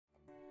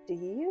Do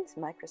you use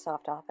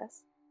Microsoft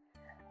Office?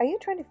 Are you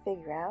trying to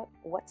figure out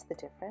what's the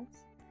difference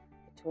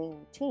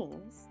between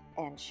Teams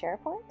and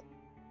SharePoint?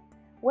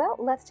 Well,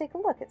 let's take a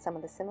look at some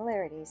of the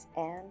similarities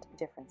and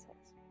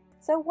differences.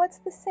 So what's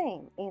the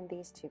same in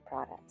these two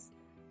products?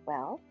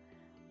 Well,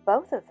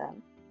 both of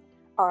them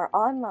are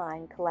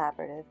online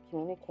collaborative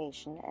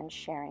communication and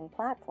sharing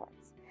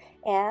platforms,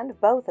 and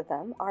both of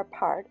them are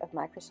part of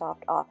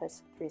Microsoft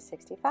Office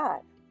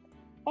 365.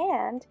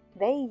 And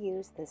they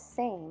use the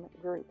same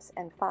groups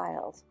and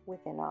files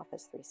within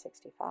Office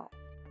 365.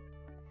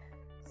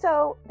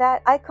 So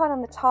that icon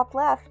on the top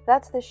left,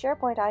 that's the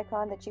SharePoint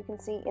icon that you can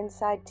see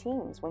inside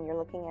Teams when you're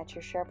looking at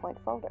your SharePoint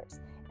folders.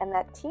 And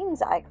that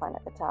Teams icon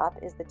at the top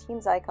is the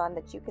Teams icon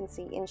that you can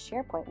see in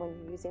SharePoint when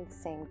you're using the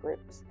same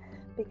groups.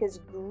 Because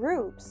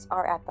groups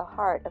are at the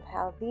heart of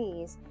how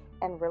these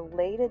and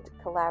related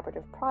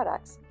collaborative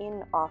products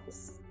in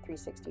Office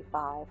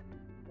 365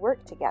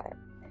 work together.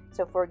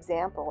 So for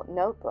example,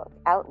 Notebook,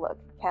 Outlook,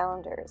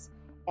 calendars,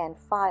 and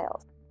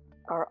files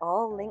are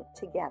all linked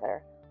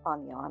together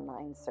on the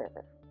online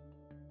server.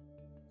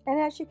 And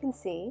as you can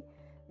see,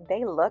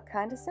 they look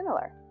kind of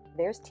similar.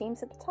 There's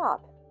Teams at the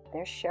top,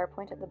 there's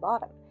SharePoint at the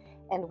bottom,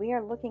 and we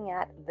are looking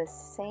at the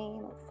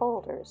same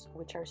folders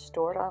which are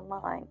stored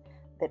online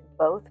that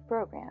both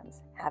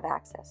programs have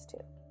access to.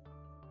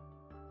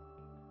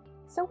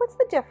 So what's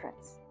the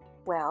difference?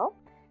 Well,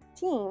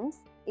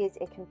 Teams is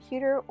a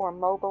computer or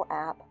mobile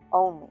app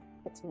only.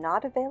 It's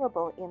not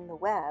available in the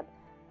web,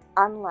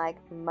 unlike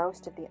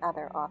most of the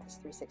other Office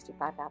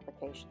 365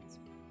 applications.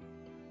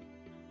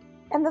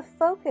 And the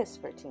focus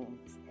for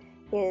Teams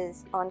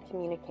is on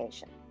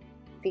communication,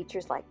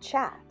 features like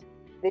chat,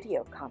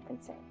 video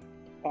conferencing,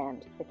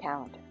 and the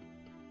calendar.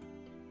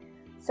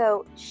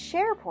 So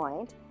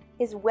SharePoint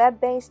is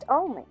web-based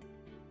only.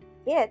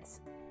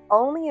 It's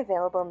only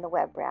available in the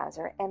web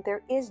browser, and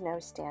there is no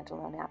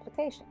standalone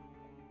application.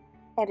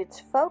 And its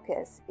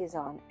focus is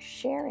on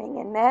sharing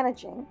and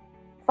managing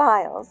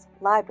files,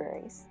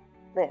 libraries,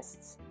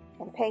 lists,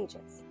 and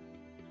pages.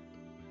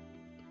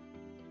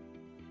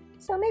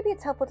 So maybe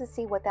it's helpful to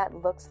see what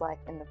that looks like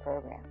in the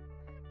program.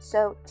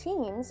 So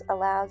Teams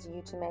allows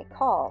you to make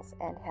calls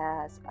and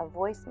has a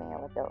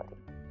voicemail ability.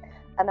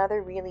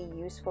 Another really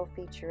useful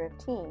feature of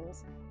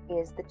Teams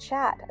is the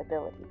chat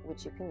ability,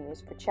 which you can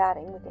use for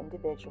chatting with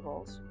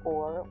individuals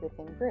or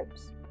within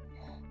groups.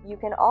 You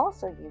can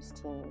also use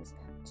Teams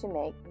to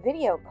make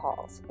video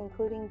calls,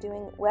 including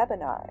doing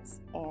webinars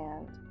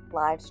and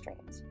live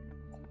streams.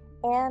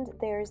 And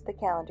there's the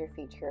calendar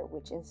feature,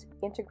 which is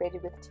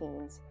integrated with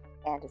Teams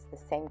and is the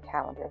same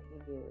calendar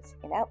you use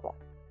in Outlook.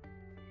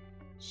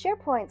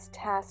 SharePoint's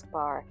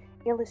taskbar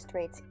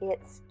illustrates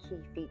its key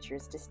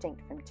features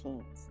distinct from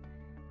Teams.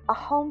 A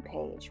home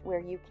page where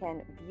you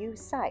can view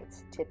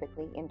sites,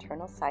 typically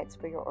internal sites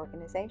for your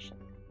organization,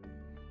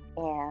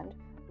 and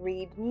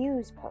read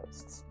news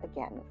posts,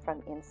 again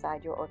from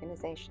inside your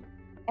organization,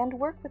 and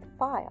work with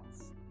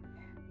files.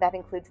 That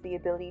includes the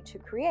ability to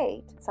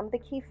create some of the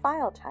key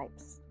file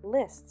types,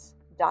 lists,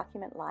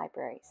 document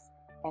libraries,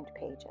 and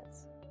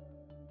pages.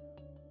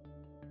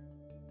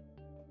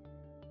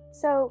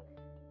 So,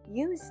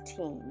 use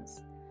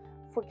Teams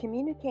for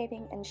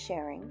communicating and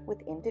sharing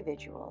with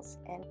individuals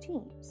and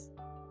teams.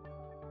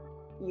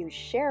 Use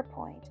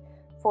SharePoint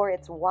for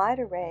its wide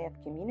array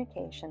of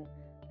communication,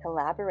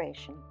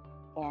 collaboration,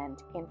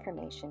 and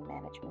information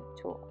management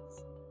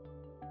tools.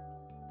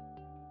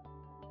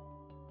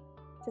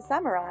 To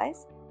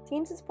summarize,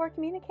 Teams is for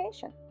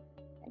communication,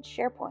 and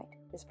SharePoint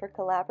is for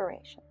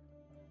collaboration.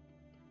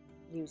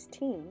 Use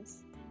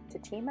Teams to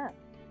team up,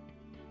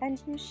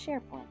 and use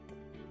SharePoint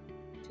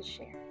to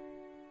share.